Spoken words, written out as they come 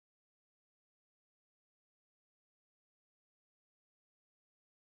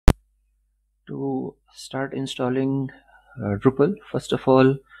To start installing Drupal, first of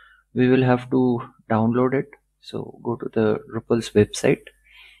all, we will have to download it. So go to the Drupal's website,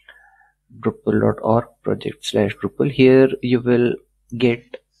 drupal.org project/Drupal. Here you will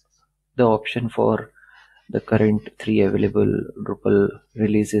get the option for the current 3 available Drupal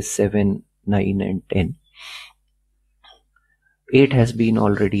releases: 7, 9 and 10. 8 has been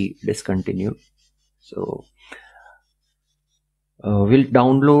already discontinued. So we'll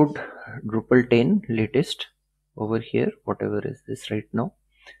download Drupal 10 latest over here, whatever is this right now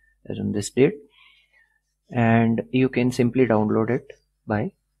as on this date, and you can simply download it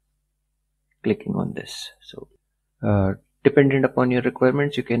by clicking on this. So dependent upon your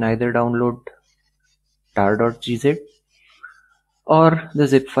requirements, you can either download tar.gz or the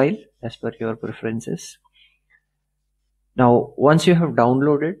zip file as per your preferences. Now once you have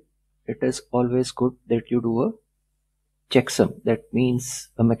downloaded, it is always good that you do a checksum. That means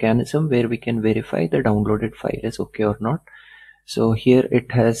a mechanism where we can verify the downloaded file is okay or not. So here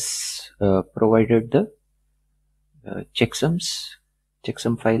it has provided the checksum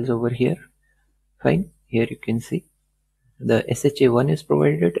files over here. Fine. Here you can see the SHA1 is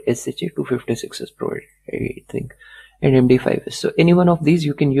provided, SHA256 is provided, I think, and MD5 is. So any one of these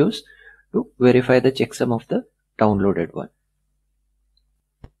you can use to verify the checksum of the downloaded one.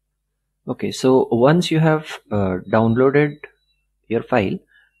 Okay, so once you have downloaded your file,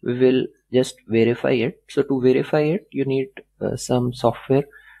 we will just verify it. So to verify it, you need some software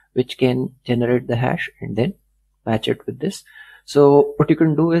which can generate the hash and then match it with this. So what you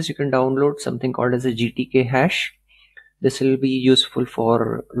can do is you can download something called as a GTK hash. This will be useful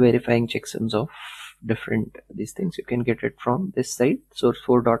for verifying checksums of different these things. You can get it from this site,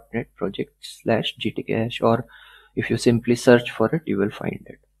 source4.net project/GTK hash, or if you simply search for it, you will find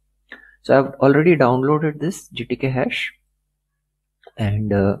it. So I've already downloaded this GTK hash,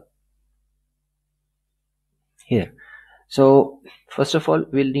 and here. So first of all,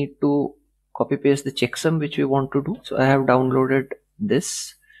 we'll need to copy paste the checksum which we want to do. So I have downloaded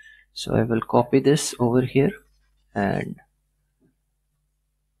this. So I will copy this over here, and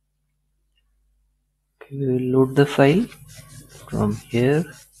we will load the file from here.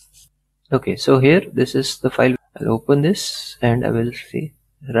 Okay, so here this is the file. I'll open this and I will see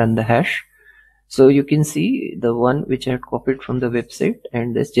run the hash. So you can see the one which I had copied from the website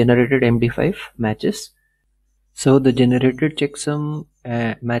and this generated MD5 matches. So the generated checksum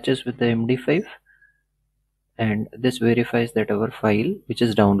matches with the MD5, and this verifies that our file which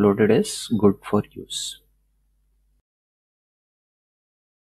is downloaded is good for use.